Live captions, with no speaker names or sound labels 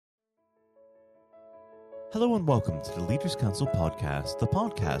Hello and welcome to the Leaders Council podcast, the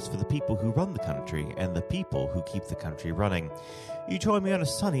podcast for the people who run the country and the people who keep the country running. You join me on a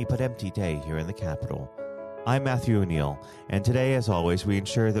sunny but empty day here in the capital. I'm Matthew O'Neill, and today, as always, we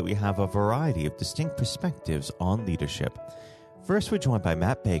ensure that we have a variety of distinct perspectives on leadership. First, we're joined by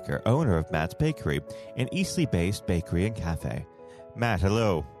Matt Baker, owner of Matt's Bakery, an Eastleigh-based bakery and cafe. Matt,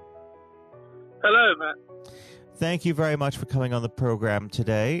 hello. Hello, Matt. Thank you very much for coming on the program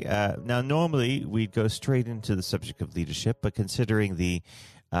today. Now, normally we'd go straight into the subject of leadership, but considering the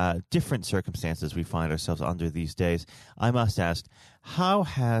different circumstances we find ourselves under these days, I must ask, how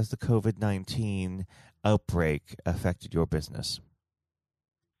has the COVID-19 outbreak affected your business?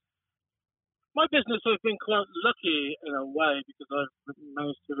 My business has been quite lucky in a way because I've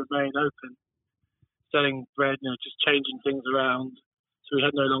managed to remain open, selling bread, just changing things around. So we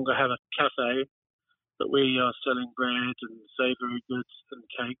no longer have a cafe, but we are selling bread and savoury goods and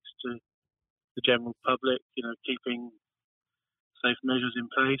cakes to the general public, keeping safe measures in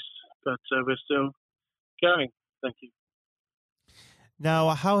place. But we're still going. Thank you. Now,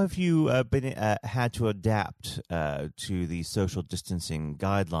 how have you had to adapt to the social distancing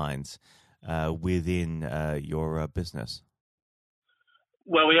guidelines within your business?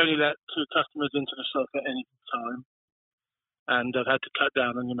 Well, we only let 2 customers into the shop at any time, and I've had to cut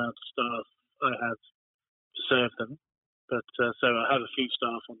down on the amount of staff I have to serve them. But so I have a few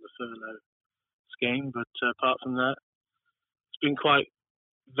staff on the furlough scheme, but apart from that, it's been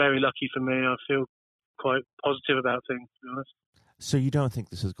very lucky for me. I feel quite positive about things, to be honest. So you don't think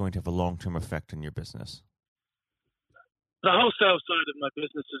this is going to have a long-term effect on your business? The wholesale side of my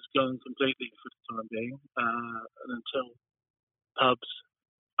business has gone completely for the time being, and until pubs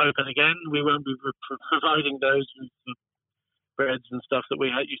open again, we won't be providing those with the breads and stuff that we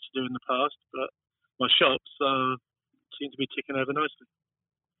used to do in the past, but my shops seem to be ticking over nicely.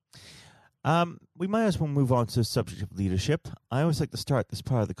 We might as well move on to the subject of leadership. I always like to start this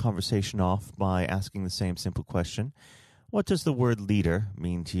part of the conversation off by asking the same simple question. What does the word leader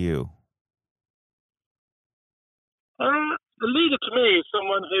mean to you? The leader to me is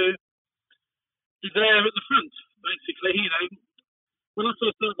someone who is there at the front, basically. When I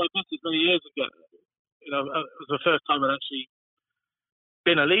first started my business many years ago, it was the first time I'd actually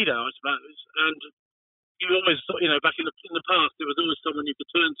been a leader, I suppose. And you always, back in the past, there was always someone you could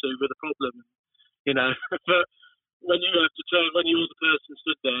turn to with a problem, But when you're the person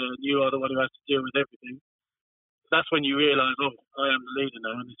stood there and you are the one who has to deal with everything, that's when you realise, I am the leader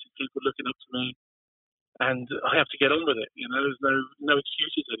now, and this is people looking up to me, and I have to get on with it. There's no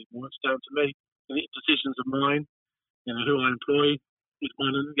excuses anymore. It's down to me. And the decisions are mine. Who I employ is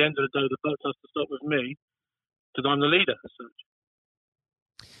mine. And at the end of the day, the buck has to stop with me because I'm the leader as such.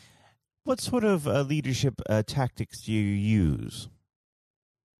 What sort of leadership tactics do you use?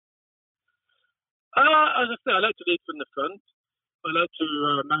 As I say, I like to lead from the front. I like to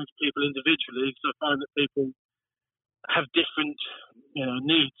manage people individually because I find that people have different,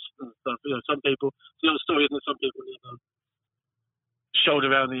 needs and stuff. Some people, the old story isn't that some people need a shoulder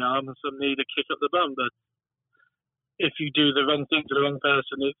around the arm and some need a kick up the bum. But if you do the wrong thing to the wrong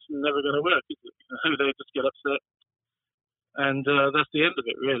person, it's never going to work. They just get upset. And that's the end of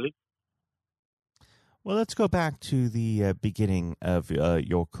it, really. Well, let's go back to the beginning of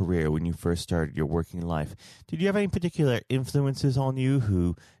your career when you first started your working life. Did you have any particular influences on you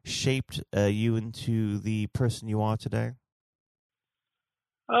who shaped you into the person you are today?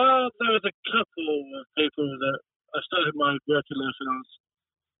 There was a couple of people that I started my working life when I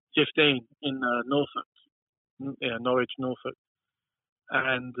was 15 in Norwich, Norfolk.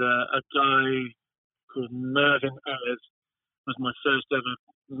 And a guy called Mervyn Ayers was my first ever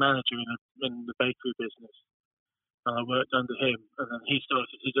manager in the bakery business, and I worked under him, and then he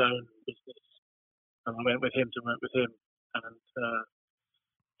started his own business, and I went with him to work with him, and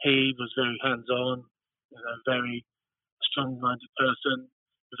he was very hands-on, very strong-minded person,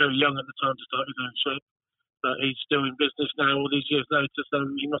 very young at the time to start his own shop, but he's still in business now all these years later, so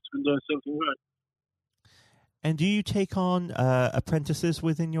he must have been doing something right. And do you take on apprentices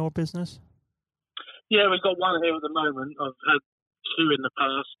within your business? Yeah, we've got one here at the moment. I've had 2 in the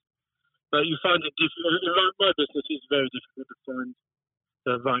past, but you find it difficult. My business is very difficult to find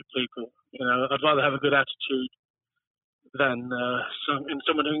the right people. I'd rather have a good attitude than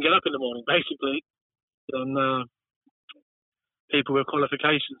someone who can get up in the morning, basically, than people with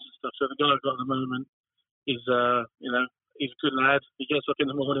qualifications and stuff. So the guy I've got at the moment is, he's a good lad. He gets up in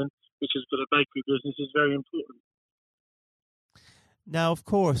the morning, which is for the bakery business is very important. Now, of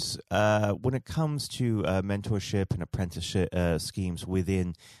course, when it comes to mentorship and apprenticeship schemes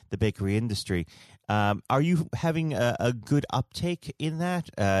within the bakery industry, are you having a good uptake in that?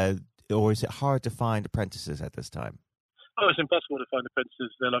 or is it hard to find apprentices at this time? Oh, it's impossible to find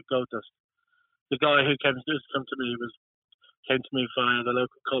apprentices. They're like gold dust. The guy who came to me came to me via the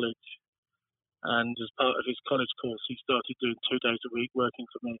local college, and as part of his college course, he started doing 2 days a week working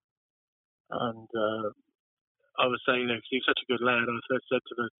for me. And I was saying, he's such a good lad. I said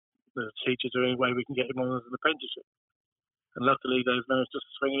to the teachers, is there any way we can get him on as an apprenticeship? And luckily, they've managed to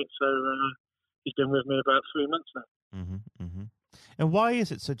swing it. So he's been with me about 3 months now. Mm-hmm, mm-hmm. And why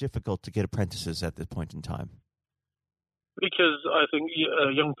is it so difficult to get apprentices at this point in time? Because I think a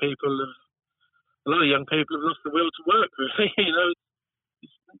lot of young people have lost the will to work. Really,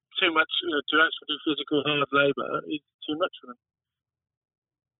 it's too much to actually do physical hard labour. It's too much for them.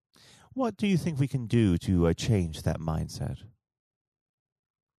 What do you think we can do to change that mindset?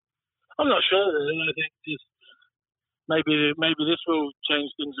 I'm not sure. I think just maybe this will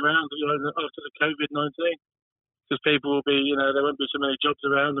change things around. After the COVID-19, because people will be, there won't be so many jobs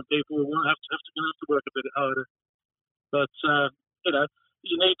around, and people will have to work a bit harder. But,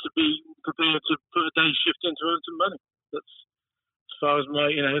 you need to be prepared to put a day's shift in to earn some money. That's as far as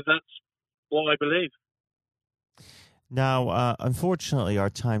that's what I believe. Now, unfortunately, our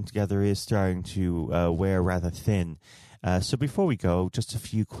time together is starting to wear rather thin. So before we go, just a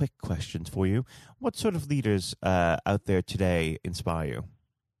few quick questions for you. What sort of leaders out there today inspire you?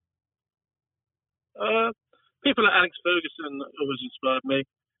 People like Alex Ferguson always inspired me.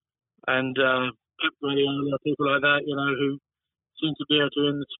 And Pep Guardiola, people like that, who seem to be able to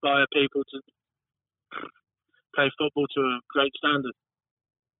inspire people to play football to a great standard.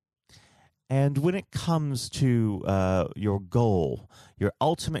 And when it comes to your goal, your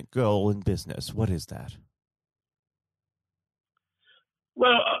ultimate goal in business, what is that?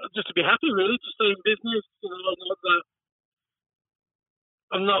 Well, just to be happy, really, to stay in business.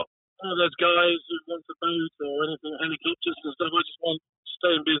 I'm not one of those guys who want to boat or anything, helicopters and stuff. I just want to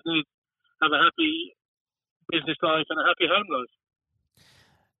stay in business, have a happy business life and a happy home life.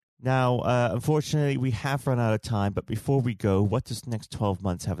 Now, unfortunately, we have run out of time, but before we go, what does the next 12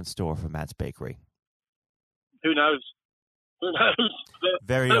 months have in store for Matt's Bakery? Who knows?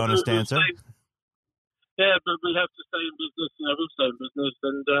 Very honest answer. Yeah, but we have to stay in business, we'll stay in business,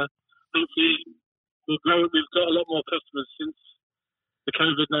 and hopefully we'll grow. We've got a lot more customers since the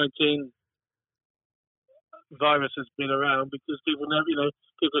COVID-19 virus has been around, because people now, people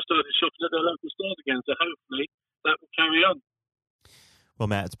have started shopping at their local stores again, so hopefully that will carry on. Well,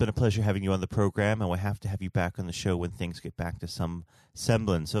 Matt, it's been a pleasure having you on the program, and we'll have to have you back on the show when things get back to some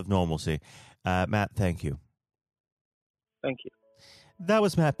semblance of normalcy. Matt, thank you. Thank you. That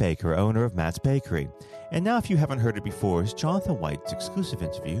was Matt Baker, owner of Matt's Bakery. And now, if you haven't heard it before, is Jonathan White's exclusive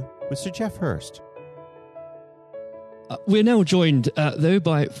interview with Sir Geoff Hurst. We're now joined, though,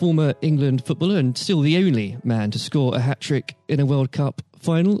 by former England footballer and still the only man to score a hat-trick in a World Cup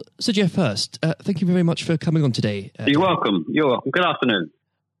final, Sir Geoff Hurst. Thank you very much for coming on today. You're welcome. You're welcome. Good afternoon.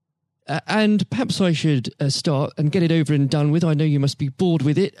 And perhaps I should start and get it over and done with. I know you must be bored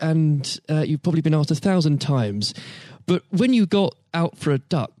with it, and you've probably been asked 1,000 times. But when you got out for a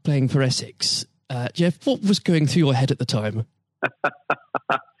duck playing for Essex, Geoff, what was going through your head at the time?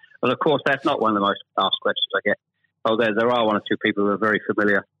 Well, of course, that's not one of the most asked questions I get. Oh, there are one or two people who are very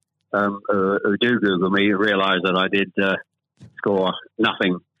familiar who do Google me, who realise that I did score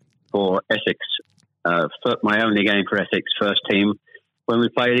nothing for Essex. My only game for Essex first team when we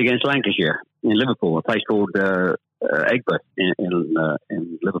played against Lancashire in Liverpool, a place called Egbert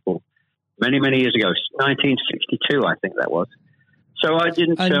in Liverpool, many, many years ago, 1962, I think that was. So I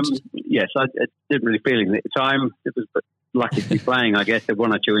didn't, I didn't really feel it at the time. It was lucky to be playing, I guess. There were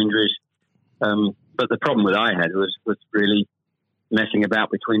one or two injuries. But the problem that I had was really messing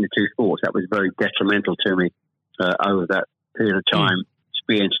about between the two sports. That was very detrimental to me over that period of time,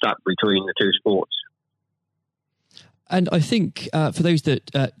 being stuck between the two sports. And I think for those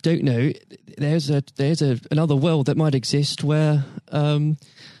that don't know, there's another world that might exist where Sir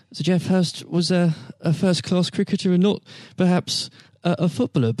Geoff Hurst was a first-class cricketer and not perhaps a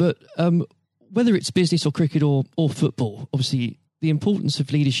footballer. But whether it's business or cricket or football, obviously the importance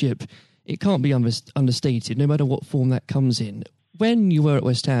of leadership, it can't be understated, no matter what form that comes in. When you were at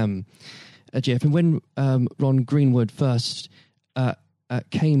West Ham, Geoff, and when Ron Greenwood first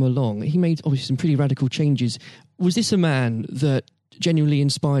came along, he made obviously some pretty radical changes. Was this a man that genuinely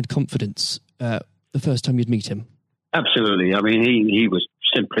inspired confidence the first time you'd meet him? Absolutely. I mean, he was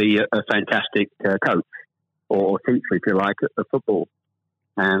simply a fantastic coach or teacher, if you like, of football.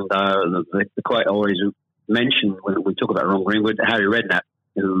 And they quite always mention when we talk about Ron Greenwood, Harry Redknapp,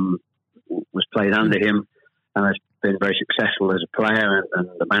 who was played under him and has been very successful as a player and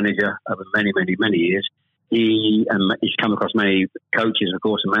the manager over many, many, many years. he's come across many coaches, of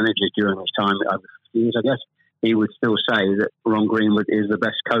course, and managers during his time over years, I guess. He would still say that Ron Greenwood is the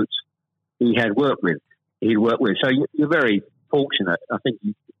best coach he'd worked with. So you're very fortunate. I think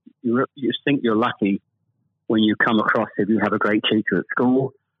you think you're lucky when you come across, if you have a great teacher at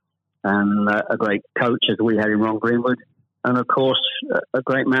school and a great coach, as we had in Ron Greenwood, and of course a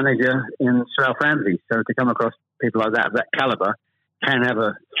great manager in Sir Alf Ramsey. So to come across people like that, of that calibre, can have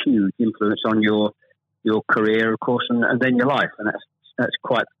a huge influence on your career, of course, and then your life, and that's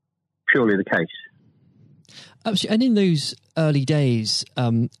quite purely the case. Absolutely. And in those early days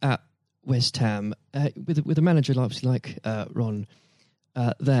at West Ham, with a manager like Ron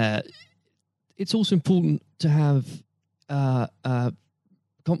there, it's also important to have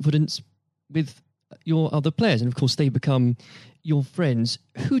confidence with your other players, and of course they become your friends.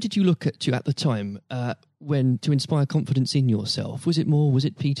 Who did you look to at the time when to inspire confidence in yourself? Was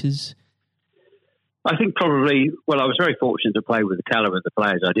it Peters? I think probably. Well, I was very fortunate to play with the calibre of the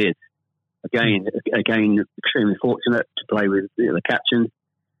players I did. Again, extremely fortunate to play with the captain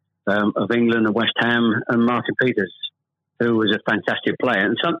of England and West Ham, and Martin Peters, who was a fantastic player.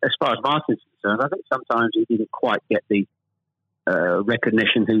 And as far as Martin's concerned, I think sometimes he didn't quite get the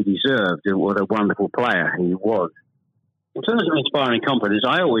recognition he deserved. What a wonderful player he was. In terms of inspiring confidence,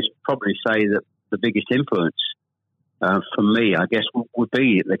 I always probably say that the biggest influence for me, I guess, would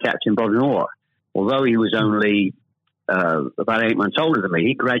be the captain, Bob Noor. Although he was only about 8 months older than me,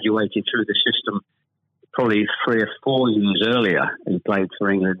 he graduated through the system probably 3 or 4 years earlier. He played for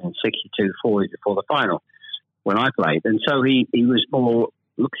England in 62, 4 years before the final when I played. And so he was more,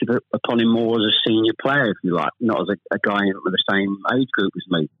 looked upon him more as a senior player, if you like, not as a guy with the same age group as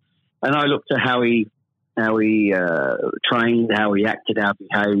me. And I looked at how he trained, how he acted, how he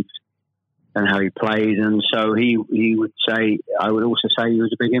behaved, and how he played. And so he would say, I would also say he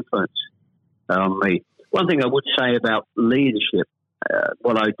was a big influence on me. One thing I would say about leadership,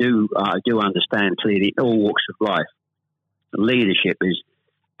 what I do understand clearly in all walks of life, leadership is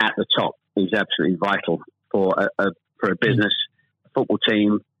at the top, is absolutely vital for a business, a football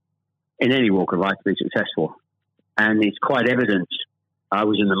team, in any walk of life to be successful. And it's quite evident. I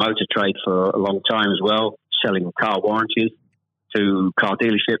was in the motor trade for a long time as well, selling car warranties to car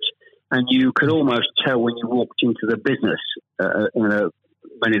dealerships. And you could almost tell when you walked into the business,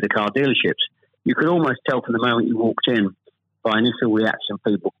 many of the car dealerships, you could almost tell from the moment you walked in by initial reaction,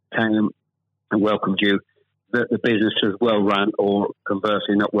 people came and welcomed you, that the business was well run or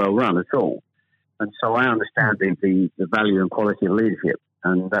conversely not well run at all. And so I understand the value and quality of leadership.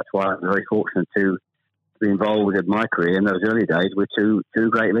 And that's why I'm very fortunate to be involved in my career in those early days with two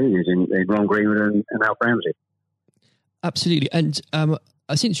great leaders in Ron Greenwood and Alf Ramsey. Absolutely. And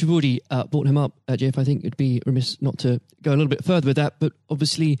since you've already brought him up, Jeff, I think it'd be remiss not to go a little bit further with that. But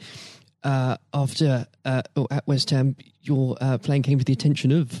obviously, after at West Ham, your playing came to the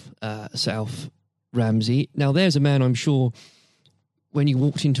attention of Sir Alf Ramsey. Now, there's a man I'm sure when you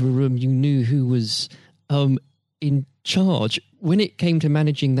walked into a room, you knew who was in charge. When it came to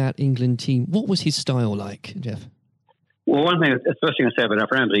managing that England team, what was his style like, Jeff? Well, the first thing I say about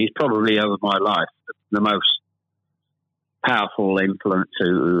Alf Ramsey, he's probably over my life the most powerful influence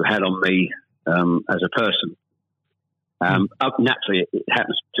who had on me as a person. Naturally, it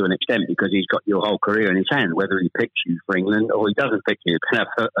happens to an extent because he's got your whole career in his hand. Whether he picks you for England or he doesn't pick you, it can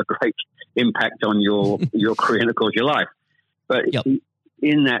have a great impact on your career and, of course, your life. But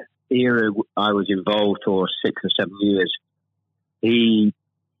in that era I was involved for 6 or 7 years, it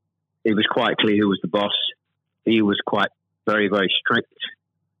was quite clear who was the boss. He was quite very, very strict.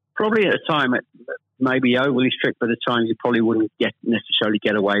 Probably at a time, maybe overly strict, but at the time you probably wouldn't necessarily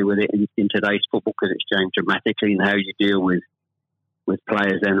get away with it in today's football because it's changed dramatically in how you deal with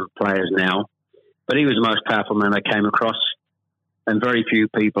players then and players now. But he was the most powerful man I came across, and very few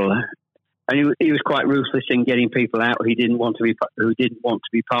people. And he was quite ruthless in getting people out who didn't want to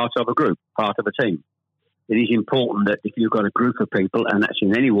be part of a group, part of a team. It is important that if you've got a group of people, and that's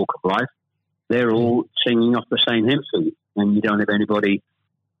in any walk of life, they're all singing off the same hymn sheet, and you don't have anybody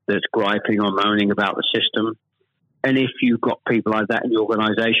that's griping or moaning about the system. And if you've got people like that in your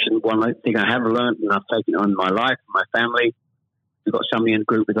organisation, one thing I have learned, and I've taken it on in my life, my family, you've got somebody in the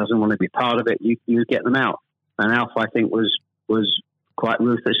group that doesn't want to be part of it, you get them out. And Alf, I think, was quite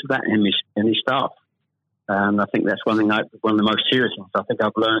ruthless with that in his staff. And I think that's one of the most serious things I think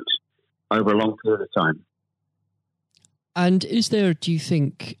I've learnt over a long period of time. And is there, do you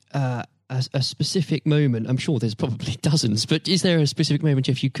think, a specific moment, I'm sure there's probably dozens, but is there a specific moment,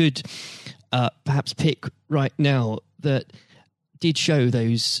 Jeff, you could perhaps pick right now that did show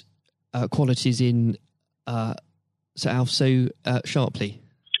those qualities in Sir Alf so sharply?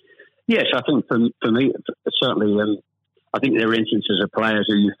 Yes, I think for me, certainly, I think there are instances of players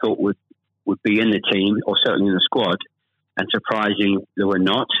who you thought would be in the team or certainly in the squad, and surprising they were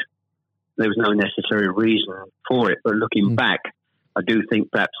not. There was no necessary reason for it. But looking back, I do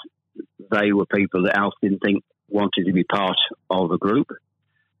think perhaps they were people that Alf didn't think wanted to be part of the group.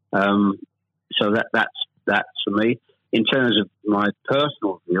 So that's for me. In terms of my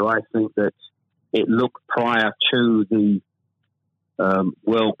personal view, I think that it looked prior to the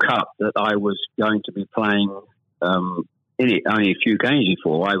World Cup that I was going to be playing in it. Only a few games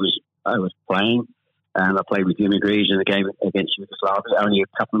before I was playing, and I played with Jimmy Greaves in a game against Yugoslavia only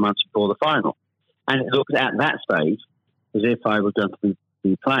a couple of months before the final. And it looked at that stage as if I was going to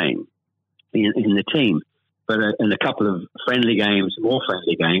be playing in the team. But in a couple of more friendly games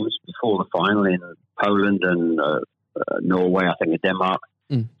before the final in Poland and Norway, I think, and Denmark,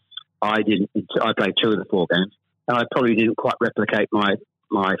 I played 2 of the 4 games, and I probably didn't quite replicate my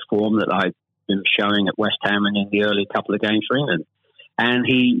form that I'd been showing at West Ham and in the early couple of games for England. And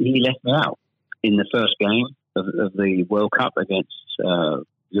he left me out in the first game of the World Cup against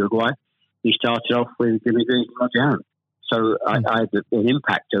Uruguay. He started off with Jimmy Greaves and Roger Hunt. So I had an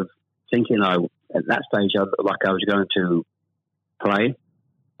impact of thinking at that stage I looked like I was going to play,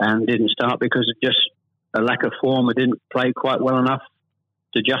 and didn't start because of just a lack of form. I didn't play quite well enough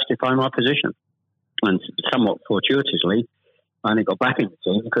to justify my position. And somewhat fortuitously, I only got back in the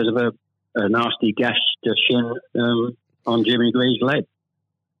team because of a nasty gash to shin on Jimmy Greaves' leg.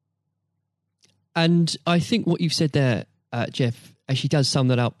 And I think what you've said there, Jeff, actually does sum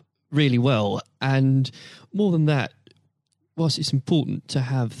that up really well. And more than that, whilst it's important to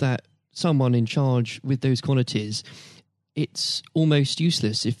have that someone in charge with those qualities, it's almost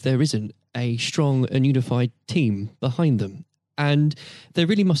useless if there isn't a strong and unified team behind them. And there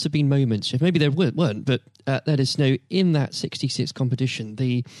really must have been moments, maybe there weren't, but let us know, in that 66 competition,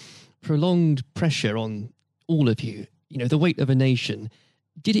 the prolonged pressure on all of you, the weight of a nation,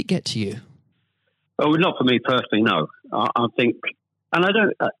 did it get to you? Oh, not for me personally, no. I think, and I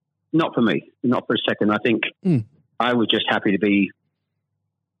don't, not for me, not for a second. I think I was just happy to be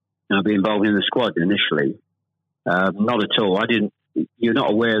involved in the squad initially. Not at all. You're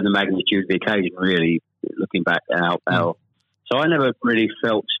not aware of the magnitude of the occasion, really, looking back out. So I never really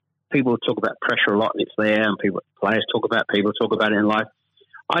felt, people talk about pressure a lot and it's there, and players talk about it in life.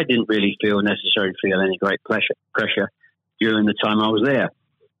 I didn't really necessarily feel any great pressure during the time I was there.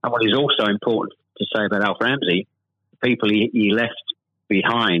 And what is also important to say about Alf Ramsey, the people he left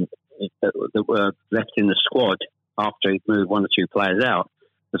behind that were left in the squad after he moved 1 or 2 players out,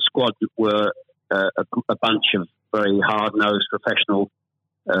 the squad were a bunch of very hard-nosed, professional,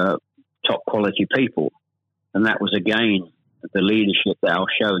 top-quality people. And that was, again, the leadership that Al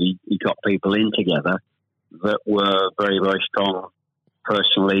showed. He got people in together that were very, very strong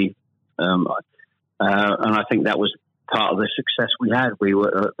personally. And I think that was part of the success we had. We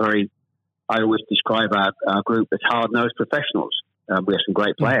were I always describe our group as hard-nosed professionals. We have some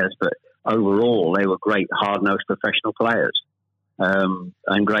great players, but overall they were great hard-nosed professional players.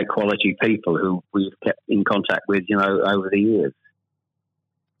 And great quality people who we've kept in contact with, over the years.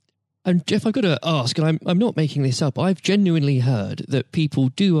 And Jeff, I've got to ask, and I'm not making this up, I've genuinely heard that people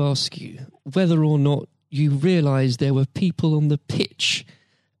do ask you whether or not you realise there were people on the pitch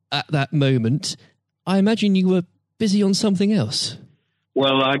at that moment. I imagine you were busy on something else.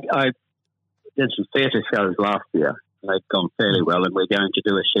 Well, I did some theatre shows last year. They've gone fairly well, and we're going to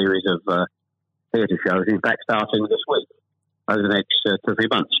do a series of theatre shows, in fact, starting this week, over the next 2 or 3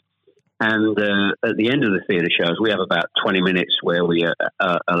 months. And at the end of the theatre shows, we have about 20 minutes where we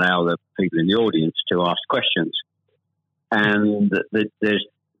allow the people in the audience to ask questions. And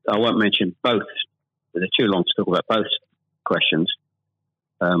I won't mention both. They're too long to talk about both questions.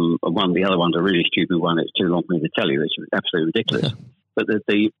 The other one's a really stupid one. It's too long for me to tell you. It's absolutely ridiculous. But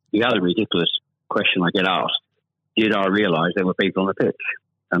the other ridiculous question I get asked, did I realise there were people on the pitch?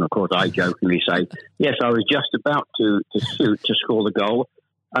 And of course, I jokingly say, yes, I was just about to shoot to score the goal.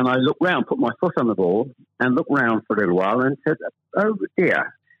 And I looked round, put my foot on the ball, and looked round for a little while and said, oh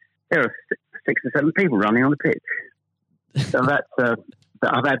dear, there are 6 or 7 people running on the pitch. So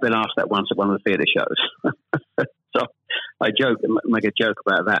I've been asked that once at one of the theatre shows. So I make a joke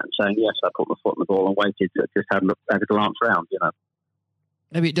about that and saying, yes, I put my foot on the ball and waited to just have a glance round,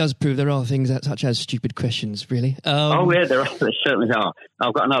 Maybe it does prove there are things such as stupid questions, really. Oh, yeah, there certainly are.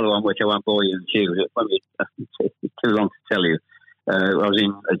 I've got another one which I won't bore you into. It's too long to tell you. I was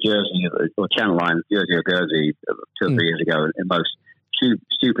in a Jersey, or Channel Line, Jersey or Guernsey 2 or 3 years ago, and most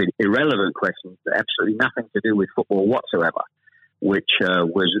stupid, irrelevant questions that absolutely nothing to do with football whatsoever, which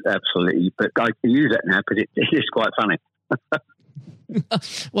was absolutely, but I can use that now because it is quite funny.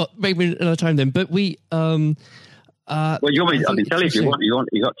 Well, maybe another time then. But we. Well, you want me? I can tell you if you want.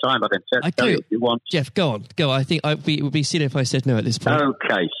 You got time? I can tell you if you want. Jeff, go on. Go. I think it would be silly if I said no at this point.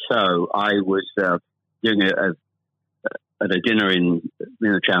 Okay, so I was doing at a dinner in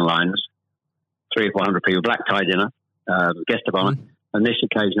the Channel Islands, 300 or 400 people, black tie dinner, guest of honour. And this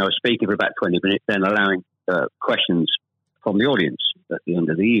occasion, I was speaking for about 20 minutes, then allowing questions from the audience at the end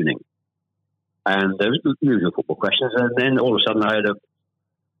of the evening. And there was usual football questions, and then all of a sudden I heard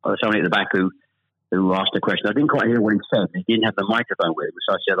somebody at the back who asked a question. I didn't quite hear what he said. He didn't have the microphone with him,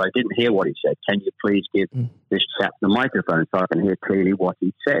 so I said, I didn't hear what he said. Can you please give this chap the microphone so I can hear clearly what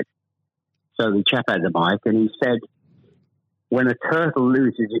he said? So the chap had the mic, and he said, when a turtle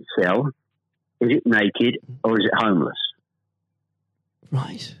loses its shell, is it naked or is it homeless?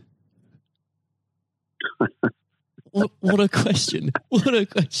 Right. What a question. What a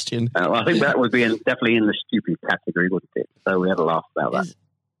question. I think that would be definitely in the stupid category, wouldn't it? So we had a laugh about that.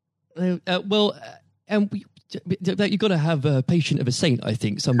 You've got to have a patient of a saint, I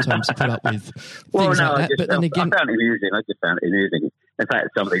think, sometimes to put up with things like that. But then again, I found it amusing. I just found it amusing. In fact,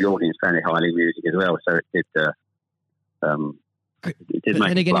 some of the audience found it highly amusing as well. So it did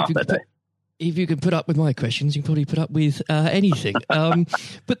make me laugh that day. If you can put up with my questions, you can probably put up with anything.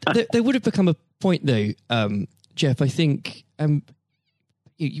 But there would have become a point, though, Jeff, I think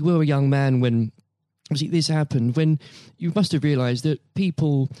you were a young man when obviously this happened, when you must have realised that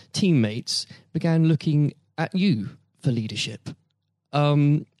teammates, began looking at you for leadership.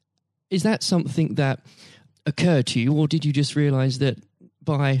 Is that something that occurred to you, or did you just realise that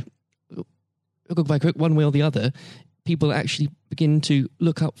by one way or the other, people actually begin to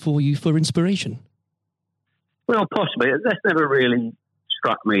look up for you for inspiration? Well, possibly. That's never really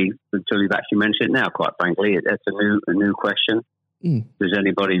struck me until you've actually mentioned it now, quite frankly. It's a new question. Does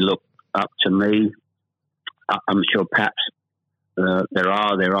anybody look up to me? I'm sure perhaps there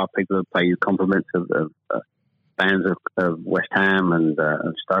are people who pay you compliments of fans of West Ham and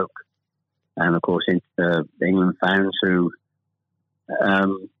Stoke, and of course England fans who I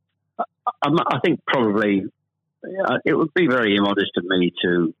think probably it would be very immodest of me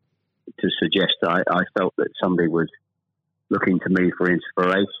to suggest that I felt that somebody was looking to me for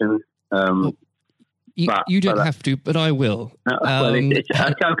inspiration. You don't have to, but I will. It's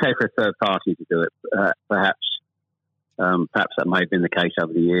okay for a third party to do it. Perhaps that may have been the case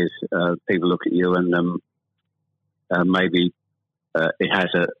over the years. People look at you and maybe it has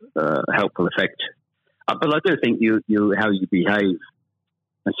a helpful effect. But I do think you how you behave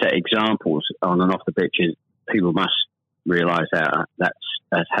and set examples on and off the pitches, people must realise that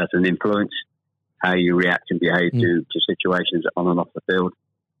has an influence. How you react and behave to situations on and off the field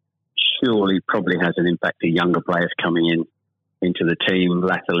surely probably has an impact to younger players coming into the team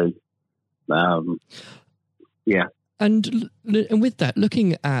latterly. Yeah. And with that,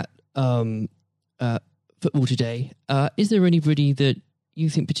 looking at football today, is there anybody that you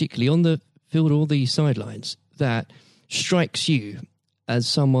think particularly on the field or the sidelines that strikes you as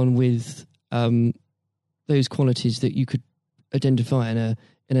someone with those qualities that you could identify in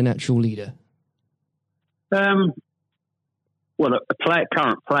a natural leader? Well,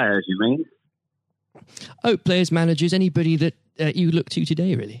 current players, you mean? Oh, players, managers, anybody that you look to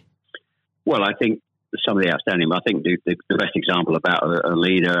today, really? Well, I think some of the outstanding. I think the best example about a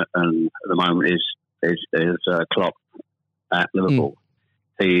leader at the moment is Klopp at Liverpool.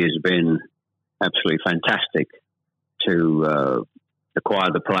 He has been absolutely fantastic to acquire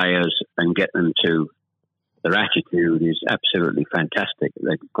the players and get them to their attitude is absolutely fantastic.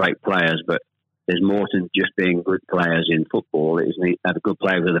 They're great players, but there's more than just being good players in football. It is have a good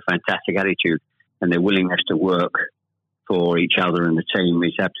player with a fantastic attitude, and their willingness to work for each other and the team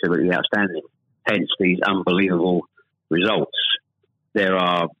is absolutely outstanding. Hence these unbelievable results. There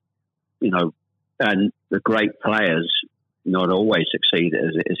are, and the great players not always succeed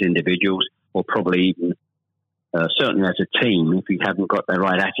as individuals, or probably even certainly as a team if you haven't got the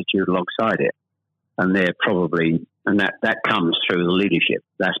right attitude alongside it. And they're probably, and that comes through the leadership.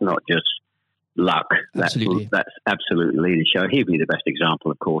 That's not just luck. Absolutely. That's absolute leadership. He'd be the best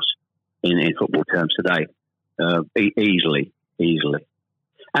example, of course, in football terms today. Easily.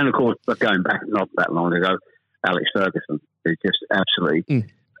 And of course, going back not that long ago, Alex Ferguson is just absolutely.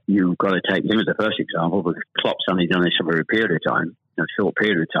 You've got to take him as the first example, because Klopp's only done this over a period of time, a short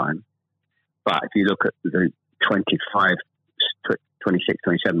period of time. But if you look at the 26,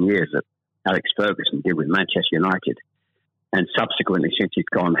 27 years that Alex Ferguson did with Manchester United, and subsequently since he's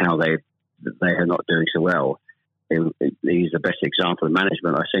gone, how they are not doing so well. He's the best example of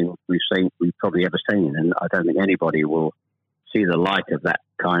management we've probably ever seen, and I don't think anybody will see the light of that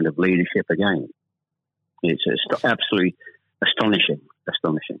kind of leadership again. It's absolutely astonishing.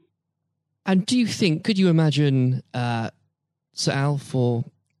 And do you think, could you imagine Sir Alf or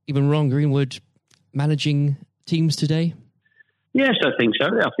even Ron Greenwood managing teams today? Yes, I think so.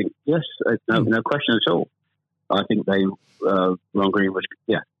 I think, yes, no question at all. I think Ron Greenwood,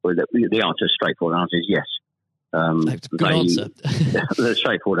 well, the answer, straightforward answer is yes. Good answer. The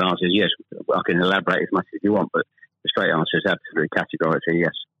straightforward answer is yes. I can elaborate as much as you want, but the straight answer is absolutely categorically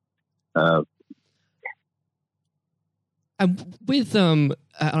yes. And with, and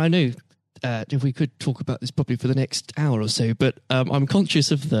I know if we could talk about this probably for the next hour or so, but I'm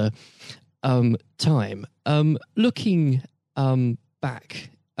conscious of the time. Looking back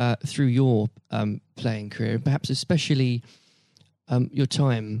through your playing career, perhaps especially your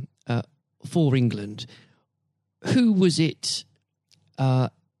time for England, who was it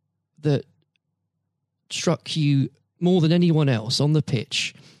that struck you more than anyone else on the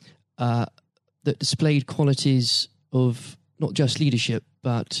pitch that displayed qualities of not just leadership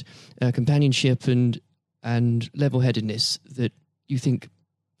but companionship and level-headedness that you think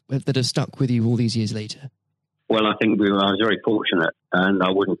that have stuck with you all these years later? Well, I think I was very fortunate, and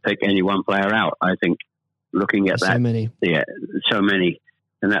I wouldn't pick any one player out. I think looking at that, so many,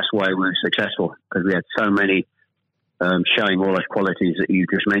 and that's why we were successful, because we had so many showing all those qualities that you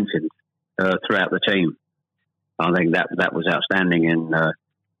just mentioned throughout the team. I think that was outstanding, and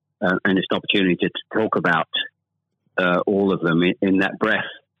it's an opportunity to talk about all of them in that breath.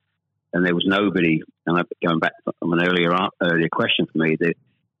 And there was nobody, and going back from an earlier question for me,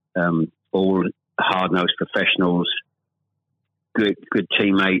 all hard-nosed professionals, good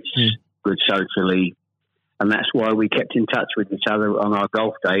teammates, good socially, and that's why we kept in touch with each other on our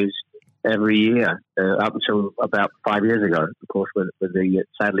golf days every year, up until about 5 years ago, of course, with the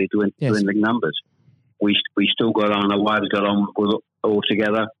sadly dwindling numbers. We still got on, our wives got on all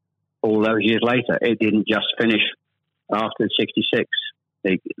together all those years later. It didn't just finish after 66.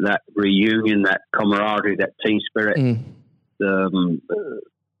 That reunion, that camaraderie, that team spirit,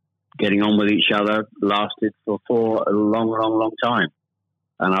 getting on with each other lasted for a long time.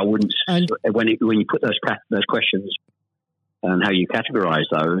 And I wouldn't, when you put those questions and how you categorise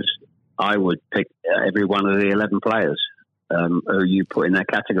those, I would pick every one of the 11 players who you put in that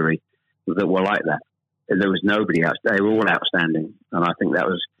category that were like that. There was nobody else. They were all outstanding. And I think that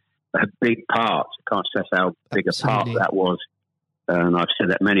was a big part. I can't stress how big a part that was. And I've said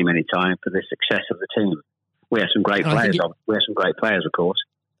that many times, for the success of the team. We have some great players. We have some great players, of course.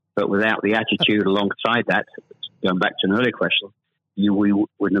 But without the attitude alongside that, going back to an earlier question, we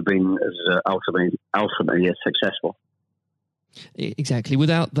wouldn't have been as ultimately as successful. Exactly.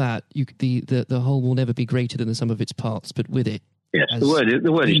 Without that, the whole will never be greater than the sum of its parts. But with it, yes, the word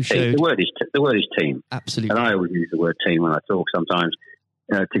is team. The word is team. Absolutely. And I always use the word team when I talk. Sometimes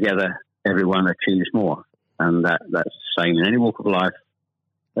together, everyone achieves more, and that's the same in any walk of life.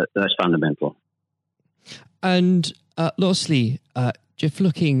 That's fundamental. And lastly, Jeff,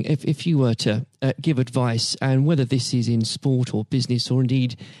 looking if you were to give advice, and whether this is in sport or business or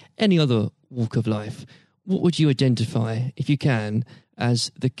indeed any other walk of life, what would you identify, if you can,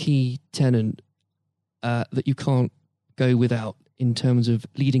 as the key tenet that you can't go without in terms of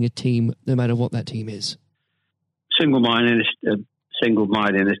leading a team, no matter what that team is? Single-mindedness,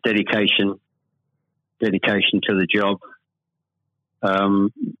 dedication to the job,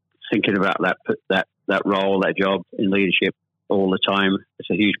 thinking about that role, that job in leadership all the time. It's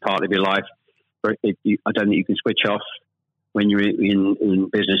a huge part of your life. I don't think you can switch off when you're in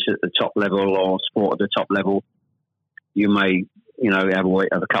business at the top level or sport at the top level. You may, have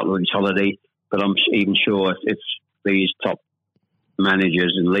a couple of weeks holiday, but I'm even sure if these top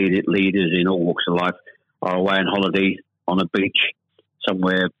managers and leaders in all walks of life are away on holiday on a beach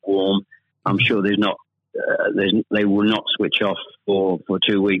somewhere warm, I'm sure they will not switch off for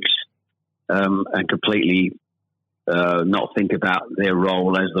 2 weeks and completely not think about their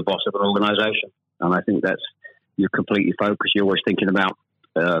role as the boss of an organisation. And I think you're completely focused. You're always thinking about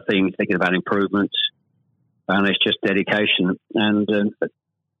things, thinking about improvements, and it's just dedication and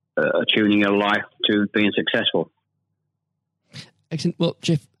tuning your life to being successful. Excellent. Well,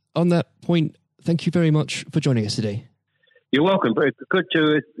 Jeff, on that point, thank you very much for joining us today. You're welcome. Very good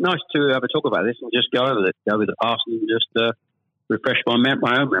nice to have a talk about this and just go over the past and just refresh my own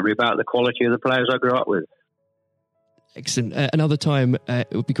memory about the quality of the players I grew up with. Excellent. Another time,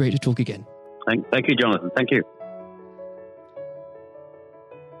 it would be great to talk again. Thank you, Jonathan. Thank you.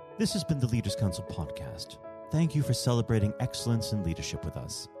 This has been the Leaders Council podcast. Thank you for celebrating excellence in leadership with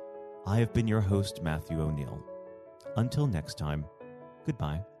us. I have been your host, Matthew O'Neill. Until next time,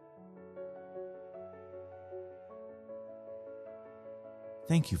 goodbye.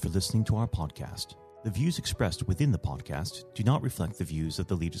 Thank you for listening to our podcast. The views expressed within the podcast do not reflect the views of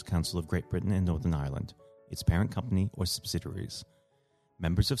the Leaders' Council of Great Britain and Northern Ireland, its parent company or subsidiaries,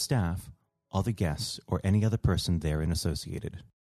 members of staff, other guests, or any other person therein associated.